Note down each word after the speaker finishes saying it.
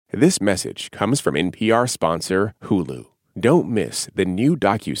This message comes from NPR sponsor Hulu. Don't miss the new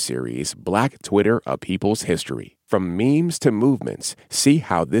docuseries Black Twitter: A People's History. From memes to movements, see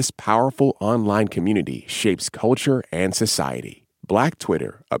how this powerful online community shapes culture and society. Black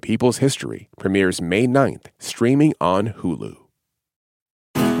Twitter: A People's History premieres May 9th, streaming on Hulu.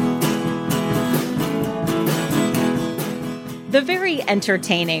 The very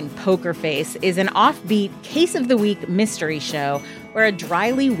entertaining Poker Face is an offbeat Case of the Week mystery show where a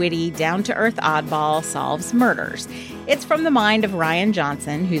dryly witty, down-to-earth oddball solves murders. It's from the mind of Rian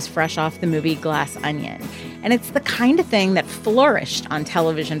Johnson, who's fresh off the movie Glass Onion. And it's the kind of thing that flourished on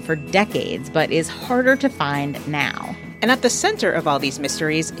television for decades, but is harder to find now. And at the center of all these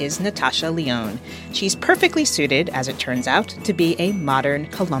mysteries is Natasha Lyonne. She's perfectly suited, as it turns out, to be a modern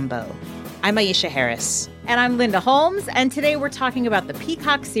Columbo. I'm Aisha Harris. And I'm Linda Holmes, and today we're talking about the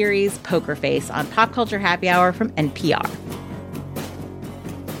Peacock series Poker Face on Pop Culture Happy Hour from NPR.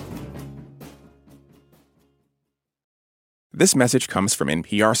 This message comes from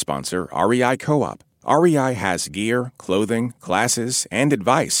NPR sponsor REI Co-op. REI has gear, clothing, classes, and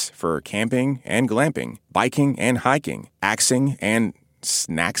advice for camping and glamping, biking and hiking, axing and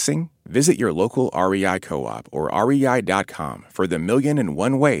snacksing. Visit your local REI Co-op or rei.com for the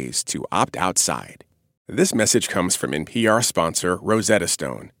 1,000,001 ways to opt outside. This message comes from NPR sponsor Rosetta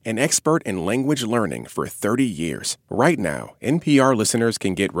Stone, an expert in language learning for 30 years. Right now, NPR listeners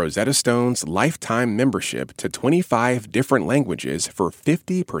can get Rosetta Stone's lifetime membership to 25 different languages for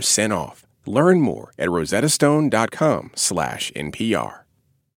 50% off. Learn more at rosettastone.com/NPR.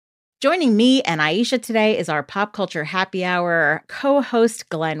 Joining me and Aisha today is our Pop Culture Happy Hour co-host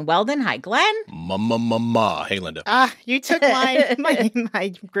Glenn Weldon. Hi, Glenn. Hey, Linda. You took my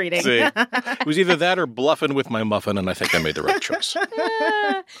greeting. See, it was either that or bluffing with my muffin, and I think I made the right choice.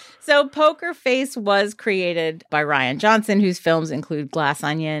 So Poker Face was created by Rian Johnson, whose films include Glass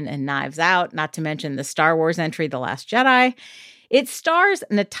Onion and Knives Out, not to mention the Star Wars entry, The Last Jedi. It stars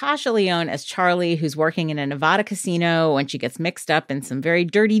Natasha Lyonne as Charlie, who's working in a Nevada casino when she gets mixed up in some very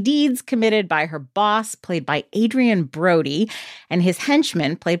dirty deeds committed by her boss, played by Adrian Brody, and his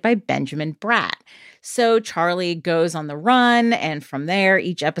henchman, played by Benjamin Bratt. So Charlie goes on the run, and from there,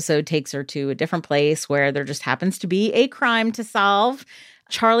 each episode takes her to a different place where there just happens to be a crime to solve.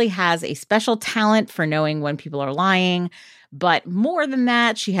 Charlie has a special talent for knowing when people are lying, but more than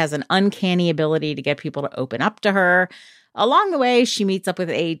that, she has an uncanny ability to get people to open up to her. Along the way, she meets up with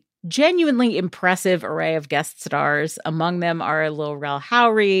a genuinely impressive array of guest stars. Among them are Lil Rel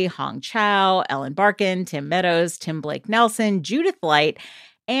Howery, Hong Chow, Ellen Barkin, Tim Meadows, Tim Blake Nelson, Judith Light,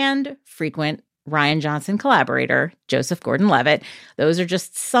 and frequent Rian Johnson collaborator, Joseph Gordon-Levitt. Those are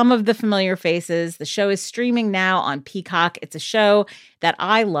just some of the familiar faces. The show is streaming now on Peacock. It's a show that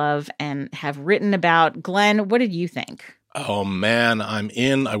I love and have written about. Glenn, what did you think? Oh, man, I'm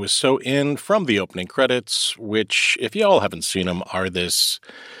in. I was so in from the opening credits, which, if y'all haven't seen them, are this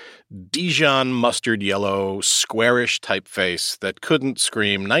Dijon mustard yellow, squarish typeface that couldn't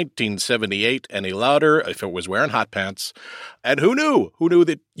scream 1978 any louder if it was wearing hot pants. And who knew? Who knew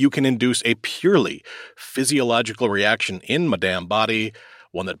that you can induce a purely physiological reaction in Madame Body,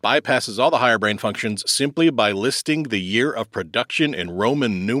 one that bypasses all the higher brain functions simply by listing the year of production in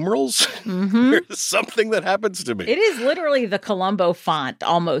Roman numerals? Mm-hmm. There's something that happens to me. It is literally the Columbo font,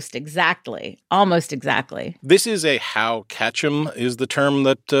 almost exactly. Almost exactly. This is a how catch 'em is the term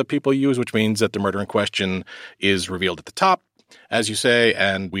that people use, which means that the murder in question is revealed at the top, as you say,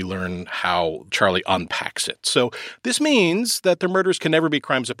 and we learn how Charlie unpacks it. So this means that their murders can never be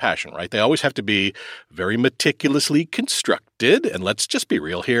crimes of passion, right? They always have to be very meticulously constructed, and let's just be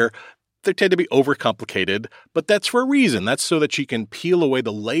real here. They tend to be overcomplicated, but that's for a reason. That's so that she can peel away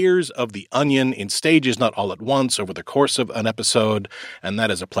the layers of the onion in stages, not all at once, over the course of an episode, and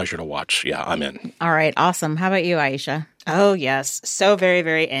that is a pleasure to watch. Yeah, I'm in. All right, awesome. How about you, Aisha? Oh, yes. So very,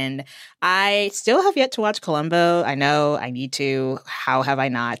 very in. I still have yet to watch Columbo. I know I need to. How have I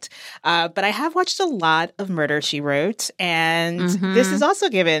not? But I have watched a lot of Murder, She Wrote, and this is also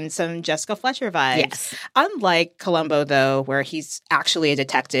given some Jessica Fletcher vibes. Yes. Unlike Columbo, though, where he's actually a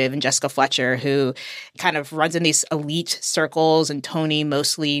detective, and Jessica Fletcher, who kind of runs in these elite circles and Tony,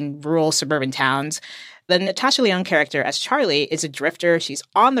 mostly rural suburban towns, the Natasha Lyonne character as Charlie is a drifter. She's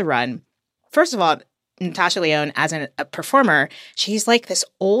on the run. First of all, Natasha Lyonne, as a performer, she's like this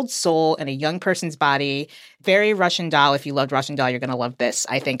old soul in a young person's body. Very Russian Doll. If you loved Russian Doll, you're going to love this,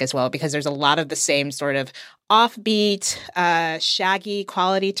 I think, as well, because there's a lot of the same sort of offbeat, shaggy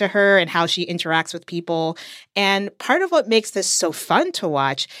quality to her and how she interacts with people. And part of what makes this so fun to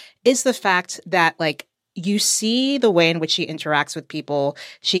watch is the fact that, like, you see the way in which she interacts with people.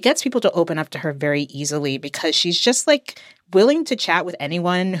 She gets people to open up to her very easily because she's just like willing to chat with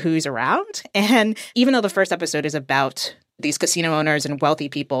anyone who's around. And even though the first episode is about these casino owners and wealthy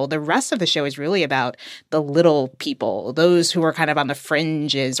people, the rest of the show is really about the little people, those who are kind of on the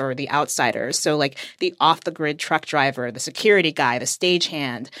fringes or the outsiders. So like the off-the-grid truck driver, the security guy, the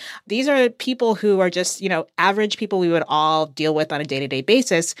stagehand. These are people who are just, average people we would all deal with on a day-to-day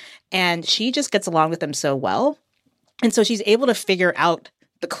basis. And she just gets along with them so well. And so she's able to figure out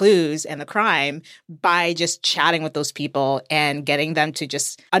the clues and the crime by just chatting with those people and getting them to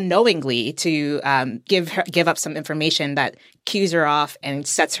just unknowingly to give up some information that cues her off and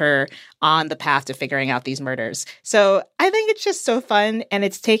sets her on the path to figuring out these murders. So I think it's just so fun, and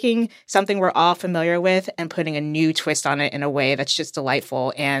it's taking something we're all familiar with and putting a new twist on it in a way that's just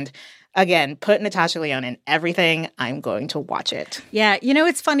delightful. And again, put Natasha Lyonne in everything. I'm going to watch it. Yeah,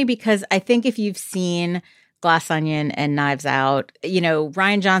 it's funny because I think if you've seen Glass Onion and Knives Out,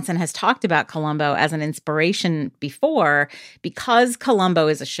 Rian Johnson has talked about Columbo as an inspiration before because Columbo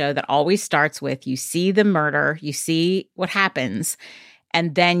is a show that always starts with you see the murder, you see what happens,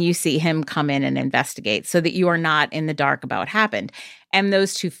 and then you see him come in and investigate so that you are not in the dark about what happened. And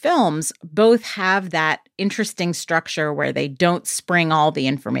those two films both have that interesting structure where they don't spring all the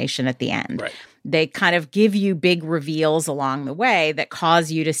information at the end. Right. They kind of give you big reveals along the way that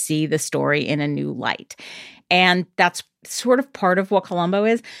cause you to see the story in a new light. And that's sort of part of what Columbo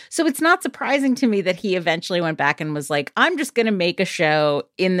is. So it's not surprising to me that he eventually went back and was like, I'm just going to make a show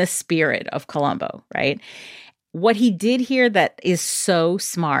in the spirit of Columbo, right? What he did here that is so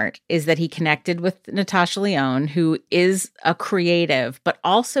smart is that he connected with Natasha Lyonne, who is a creative, but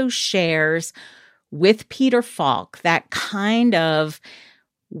also shares with Peter Falk that kind of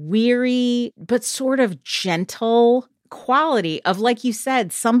weary, but sort of gentle quality of, like you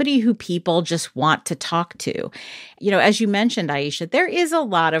said, somebody who people just want to talk to. As you mentioned, Aisha, there is a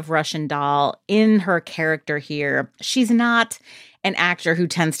lot of Russian doll in her character here. She's not an actor who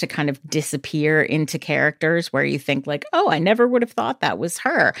tends to kind of disappear into characters where you think like, oh, I never would have thought that was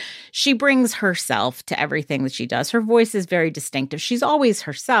her. She brings herself to everything that she does. Her voice is very distinctive. She's always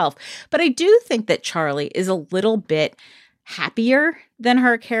herself. But I do think that Charlie is a little bit happier than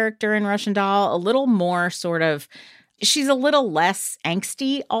her character in Russian Doll, a little more sort of, she's a little less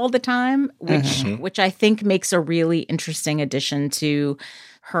angsty all the time, which I think makes a really interesting addition to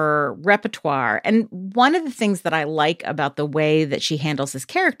her repertoire. And one of the things that I like about the way that she handles this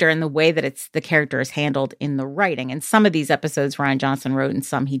character and the way that the character is handled in the writing, and some of these episodes Rian Johnson wrote and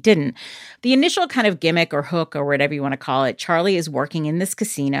some he didn't, the initial kind of gimmick or hook or whatever you want to call it, Charlie is working in this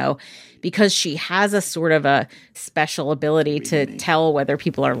casino because she has a sort of a special ability to tell whether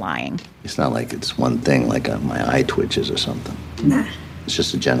people are lying. It's not like it's one thing, like my eye twitches or something. Nah. It's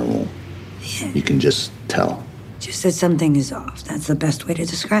just a general, you can just tell. Just that something is off. That's the best way to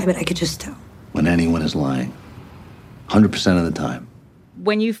describe it. I could just tell. When anyone is lying. 100% of the time.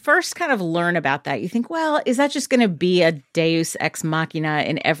 When you first kind of learn about that, you think, well, is that just going to be a deus ex machina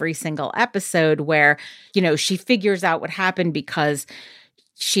in every single episode where, she figures out what happened because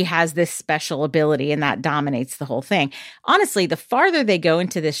she has this special ability and that dominates the whole thing. Honestly, the farther they go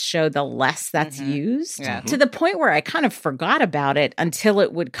into this show, the less that's used, to the point where I kind of forgot about it until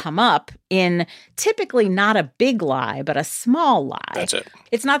it would come up in typically not a big lie, but a small lie. That's it.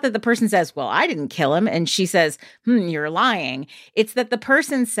 It's not that the person says, well, I didn't kill him. And she says, you're lying. It's that the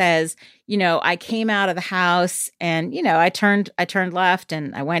person says, I came out of the house and, I turned left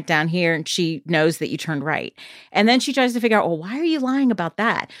and I went down here, and she knows that you turned right. And then she tries to figure out, well, why are you lying about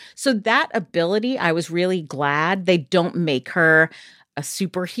that? So that ability, I was really glad they don't make her a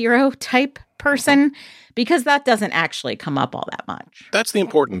superhero type person, because that doesn't actually come up all that much. That's the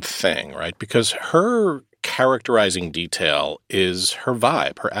important thing, right? Because her characterizing detail is her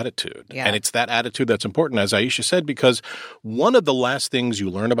vibe, her attitude. Yeah. And it's that attitude that's important, as Aisha said, because one of the last things you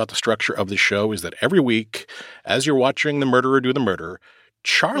learn about the structure of the show is that every week, as you're watching the murderer do the murder,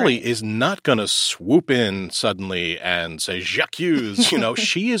 Charlie is not going to swoop in suddenly and say, j'accuse.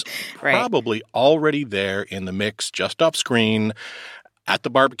 She is probably already there in the mix, just off screen, at the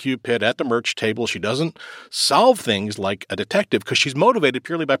barbecue pit, at the merch table. She doesn't solve things like a detective because she's motivated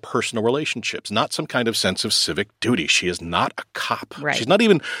purely by personal relationships, not some kind of sense of civic duty. She is not a cop. Right. She's not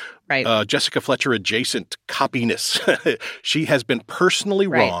even Jessica Fletcher adjacent coppiness. She has been personally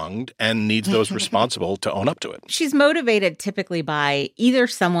wronged and needs those responsible to own up to it. She's motivated typically by either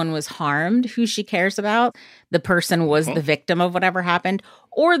someone was harmed who she cares about, the person was the victim of whatever happened,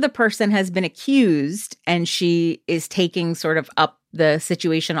 or the person has been accused and she is taking sort of up the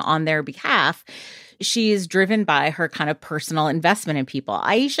situation on their behalf. she is driven by her kind of personal investment in people.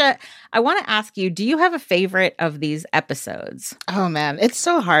 Aisha, I want to ask you, do you have a favorite of these episodes? Oh, man, it's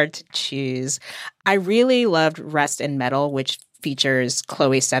so hard to choose. I really loved Rest in Metal, which features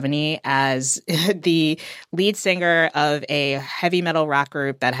Chloe Sevigny as the lead singer of a heavy metal rock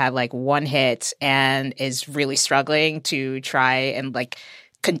group that had like one hit and is really struggling to try and like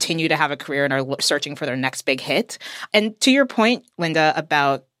continue to have a career and are searching for their next big hit. And to your point, Linda,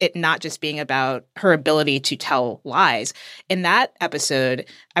 about it not just being about her ability to tell lies. In that episode,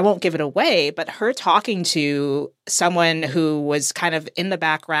 I won't give it away, but her talking to someone who was kind of in the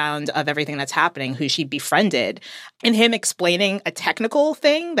background of everything that's happening, who she befriended, and him explaining a technical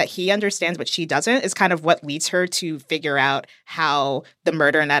thing that he understands but she doesn't is kind of what leads her to figure out how the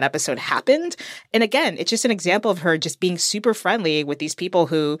murder in that episode happened. And again, it's just an example of her just being super friendly with these people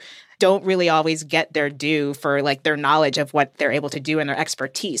who don't really always get their due for like their knowledge of what they're able to do and their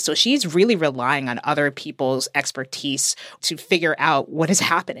expertise. So she's really relying on other people's expertise to figure out what is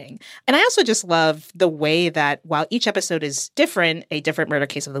happening. And I also just love the way that while each episode is different, a different murder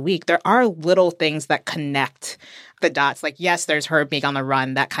case of the week, there are little things that connect the dots. Like, yes, there's her being on the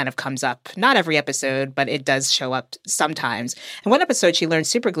run. That kind of comes up. Not every episode, but it does show up sometimes. In one episode, she learned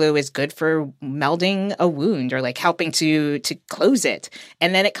super glue is good for melding a wound or like helping to close it.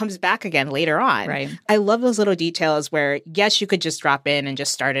 And then it comes back again later on. Right. I love those little details where, yes, you could just drop in and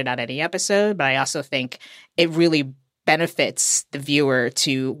just start it at any episode, but I also think it really benefits the viewer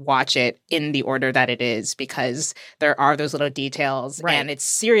to watch it in the order that it is because there are those little details and it's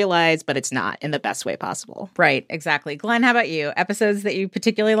serialized, but it's not in the best way possible. Right, exactly. Glenn, how about you? Episodes that you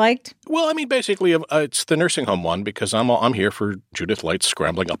particularly liked? Well, I mean, basically, it's the nursing home one because I'm here for Judith Light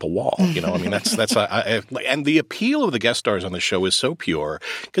scrambling up a wall. You know, I mean, that's and the appeal of the guest stars on the show is so pure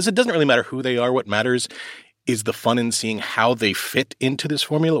because it doesn't really matter who they are. What matters is the fun in seeing how they fit into this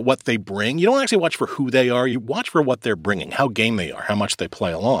formula, what they bring. You don't actually watch for who they are. You watch for what they're bringing, how game they are, how much they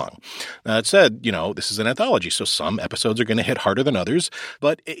play along. Now, that said, you know, this is an anthology, so some episodes are going to hit harder than others.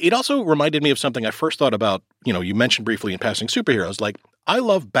 But it also reminded me of something I first thought about, you know, you mentioned briefly in passing superheroes. Like, I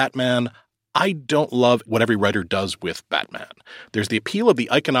love Batman. I don't love what every writer does with Batman. There's the appeal of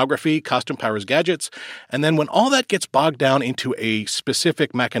the iconography, costume powers, gadgets, and then when all that gets bogged down into a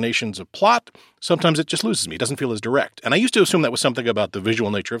specific machinations of plot, sometimes it just loses me. It doesn't feel as direct. And I used to assume that was something about the visual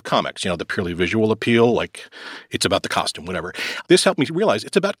nature of comics, you know, the purely visual appeal, like it's about the costume, whatever. This helped me realize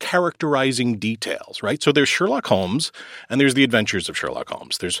it's about characterizing details, right? So there's Sherlock Holmes, and there's the adventures of Sherlock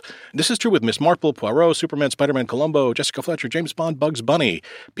Holmes. This is true with Miss Marple, Poirot, Superman, Spider-Man, Columbo, Jessica Fletcher, James Bond, Bugs Bunny.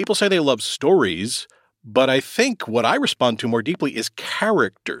 People say they love stories, but I think what I respond to more deeply is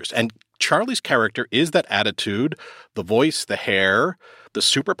characters. And Charlie's character is that attitude, the voice, the hair, the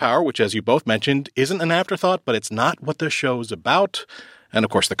superpower, which, as you both mentioned, isn't an afterthought, but it's not what the show's about. And,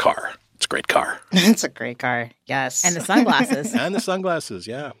 of course, the car. It's a great car. It's a great car, yes. And the sunglasses. And the sunglasses,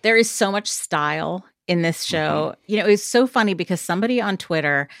 yeah. There is so much style in this show. You know, it's so funny because somebody on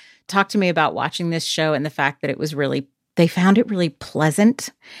Twitter talked to me about watching this show and the fact that it was they found it really pleasant.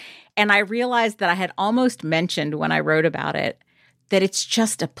 And I realized that I had almost mentioned when I wrote about it that it's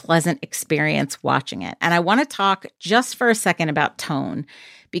just a pleasant experience watching it. And I want to talk just for a second about tone,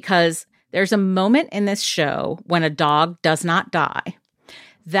 because there's a moment in this show when a dog does not die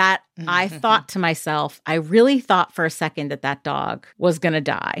that I thought to myself, I really thought for a second that that dog was going to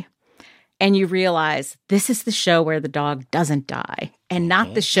die. And you realize this is the show where the dog doesn't die and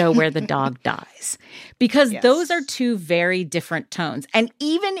not the show where the dog dies. Because those are two very different tones. And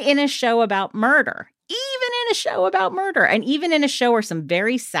even in a show about murder, and even in a show where some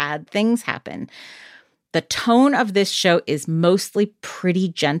very sad things happen, the tone of this show is mostly pretty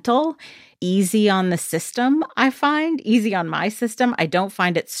gentle, easy on the system, I find, easy on my system. I don't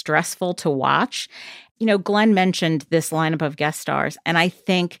find it stressful to watch. You know, Glenn mentioned this lineup of guest stars, and I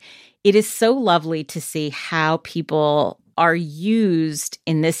think it is so lovely to see how people are used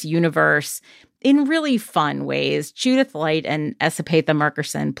in this universe in really fun ways. Judith Light and Esapatha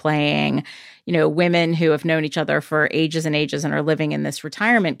Murkison playing, you know, women who have known each other for ages and ages and are living in this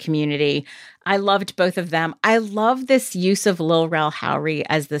retirement community. I loved both of them. I love this use of Lil Rel Howery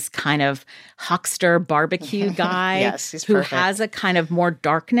as this kind of huckster barbecue guy Yes, who has a kind of more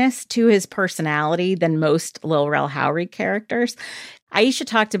darkness to his personality than most Lil Rel Howery characters. Aisha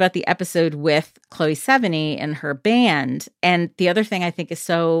talked about the episode with Chloe Sevigny and her band. And the other thing I think is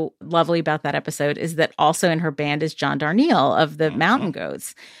so lovely about that episode is that also in her band is John Darnielle of the Mountain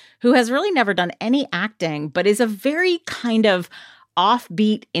Goats, who has really never done any acting, but is a very kind of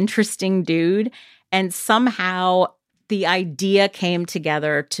offbeat, interesting dude. And somehow the idea came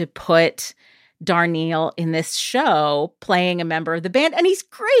together to put Darnell in this show playing a member of the band, and he's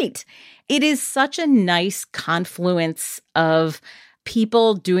great. It is such a nice confluence of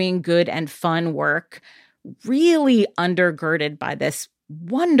people doing good and fun work, really undergirded by this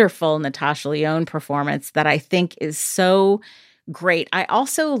wonderful Natasha Lyonne performance that I think is so great. I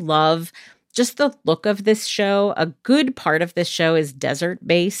also love just the look of this show. A good part of this show is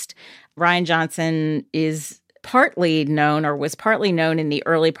desert-based. Rian Johnson is partly known, or was partly known in the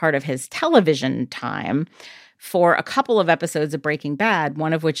early part of his television time, for a couple of episodes of Breaking Bad,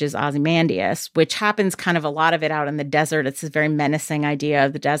 one of which is Ozymandias, which happens kind of a lot of it out in the desert. It's this very menacing idea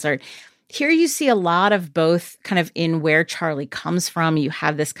of the desert. Here you see a lot of both kind of in where Charlie comes from. You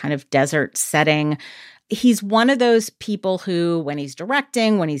have this kind of desert setting. He's one of those people who, when he's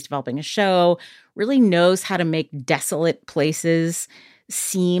directing, when he's developing a show, really knows how to make desolate places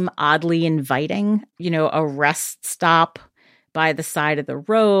seem oddly inviting. You know, a rest stop by the side of the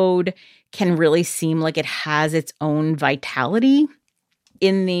road can really seem like it has its own vitality.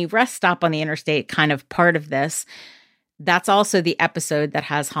 In the rest stop on the interstate kind of part of this, that's also the episode that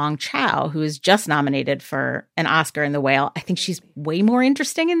has Hong Chow, who is just nominated for an Oscar in The Whale. I think she's way more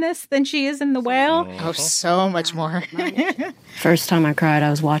interesting in this than she is in The Whale. Oh, so much more. First time I cried, I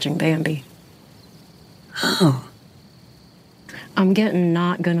was watching Bambi. Oh. I'm getting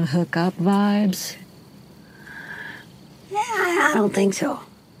not gonna hook up vibes. Yeah, I don't think so.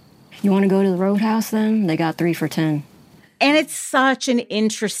 You want to go to the Roadhouse then? They got 3 for $10. And it's such an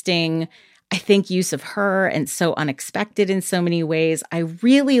interesting, I think, use of her, and so unexpected in so many ways. I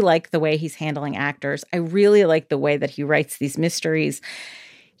really like the way he's handling actors. I really like the way that he writes these mysteries.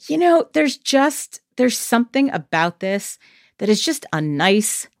 You know, there's something about this that is just a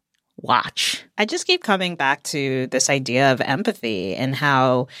nice watch. I just keep coming back to this idea of empathy and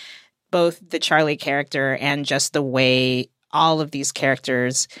how both the Charlie character and just the way all of these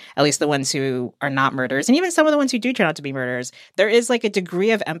characters, at least the ones who are not murderers, and even some of the ones who do turn out to be murderers, there is like a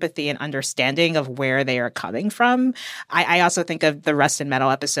degree of empathy and understanding of where they are coming from. I also think of the Rust and Metal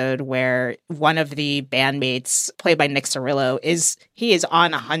episode where one of the bandmates, played by Nick Cirillo, he is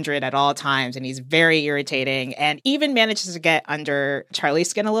on 100 at all times, and he's very irritating and even manages to get under Charlie's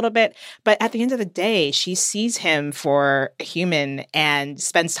skin a little bit. But at the end of the day, she sees him for a human and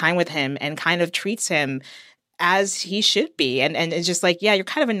spends time with him and kind of treats him as he should be. And it's just like, yeah, you're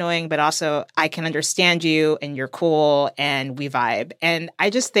kind of annoying, but also I can understand you and you're cool and we vibe. And I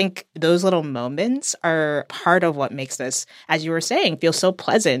just think those little moments are part of what makes this, as you were saying, feel so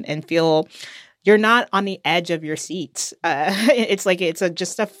pleasant and feel you're not on the edge of your seat. It's like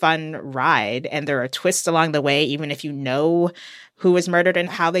just a fun ride. And there are twists along the way, even if you know who was murdered and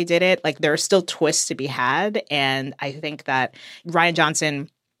how they did it. Like, there are still twists to be had. And I think that Rian Johnson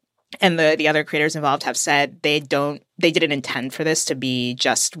and the other creators involved have said they didn't intend for this to be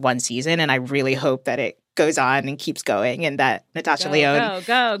just one season. And I really hope that it goes on and keeps going, and that Natasha Lyonne.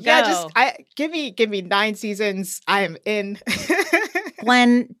 Go. Yeah, give me 9 seasons. I am in.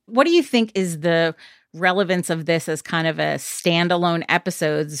 Glenn, what do you think is the relevance of this as kind of a standalone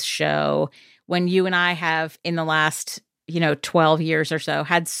episodes show when you and I have, in the last 12 years or so,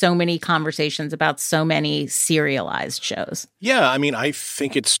 had so many conversations about so many serialized shows? Yeah, I mean, I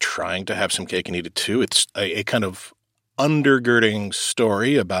think it's trying to have some cake and eat it too. It's a kind of undergirding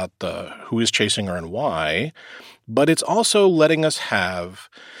story about who is chasing her and why, but it's also letting us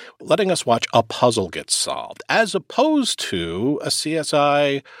watch a puzzle get solved, as opposed to a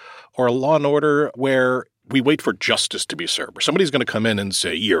CSI or a Law and Order where we wait for justice to be served, or somebody's going to come in and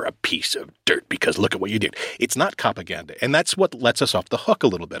say, you're a piece of dirt because look at what you did. It's not propaganda. And that's what lets us off the hook a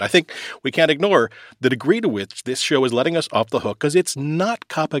little bit. I think we can't ignore the degree to which this show is letting us off the hook, because it's not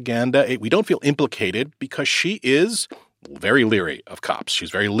propaganda. We don't feel implicated because she is very leery of cops.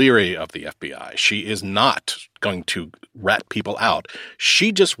 She's very leery of the FBI. She is not going to rat people out.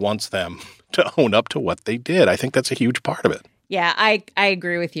 She just wants them to own up to what they did. I think that's a huge part of it. Yeah, I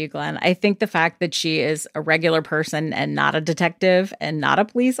agree with you, Glenn. I think the fact that she is a regular person and not a detective and not a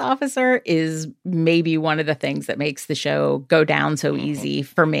police officer is maybe one of the things that makes the show go down so easy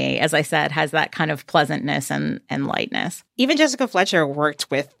for me. As I said, has that kind of pleasantness and lightness. Even Jessica Fletcher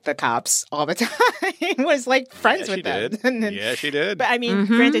worked with the cops all the time, was like friends with them. Yeah, she did. But I mean,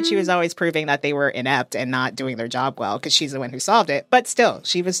 granted, she was always proving that they were inept and not doing their job well because she's the one who solved it. But still,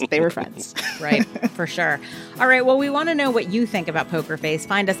 they were friends. Right, for sure. All right, well, we want to know what you think about Poker Face.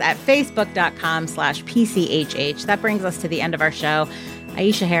 Find us at facebook.com/PCHH. That brings us to the end of our show.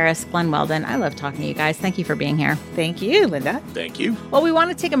 Aisha Harris, Glenn Weldon, I love talking to you guys. Thank you for being here. Thank you, Linda. Thank you. Well, we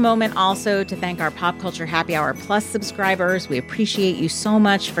want to take a moment also to thank our Pop Culture Happy Hour Plus subscribers. We appreciate you so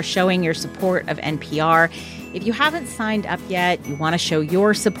much for showing your support of NPR. If you haven't signed up yet, you want to show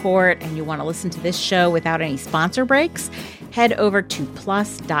your support, and you want to listen to this show without any sponsor breaks, head over to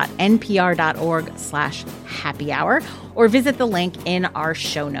plus.npr.org/happy hour or visit the link in our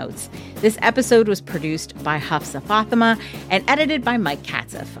show notes. This episode was produced by Hafsa Fatima and edited by Mike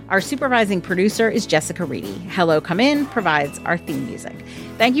Katzif. Our supervising producer is Jessica Reedy. Hello Come In provides our theme music.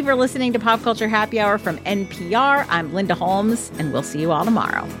 Thank you for listening to Pop Culture Happy Hour from NPR. I'm Linda Holmes, and we'll see you all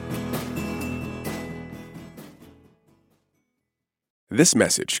tomorrow. This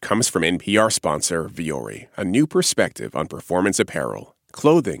message comes from NPR sponsor Vuori, a new perspective on performance apparel.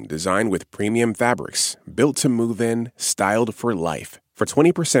 Clothing designed with premium fabrics, built to move in, styled for life. For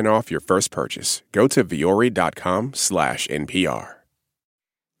 20% off your first purchase, go to vuori.com/NPR.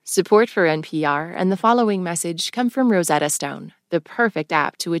 Support for NPR and the following message come from Rosetta Stone, the perfect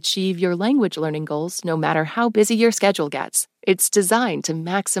app to achieve your language learning goals no matter how busy your schedule gets. It's designed to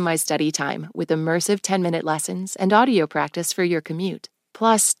maximize study time with immersive 10-minute lessons and audio practice for your commute.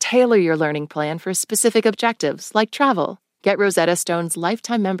 Plus, tailor your learning plan for specific objectives like travel. Get Rosetta Stone's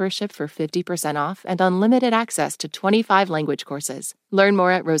lifetime membership for 50% off and unlimited access to 25 language courses. Learn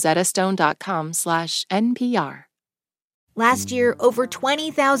more at rosettastone.com/NPR. Last year, over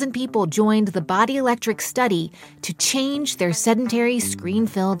 20,000 people joined the Body Electric study to change their sedentary,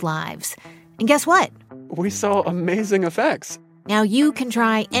 screen-filled lives. And guess what? We saw amazing effects. Now you can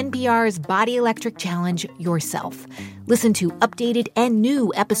try NPR's Body Electric Challenge yourself. Listen to updated and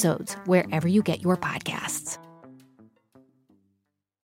new episodes wherever you get your podcasts.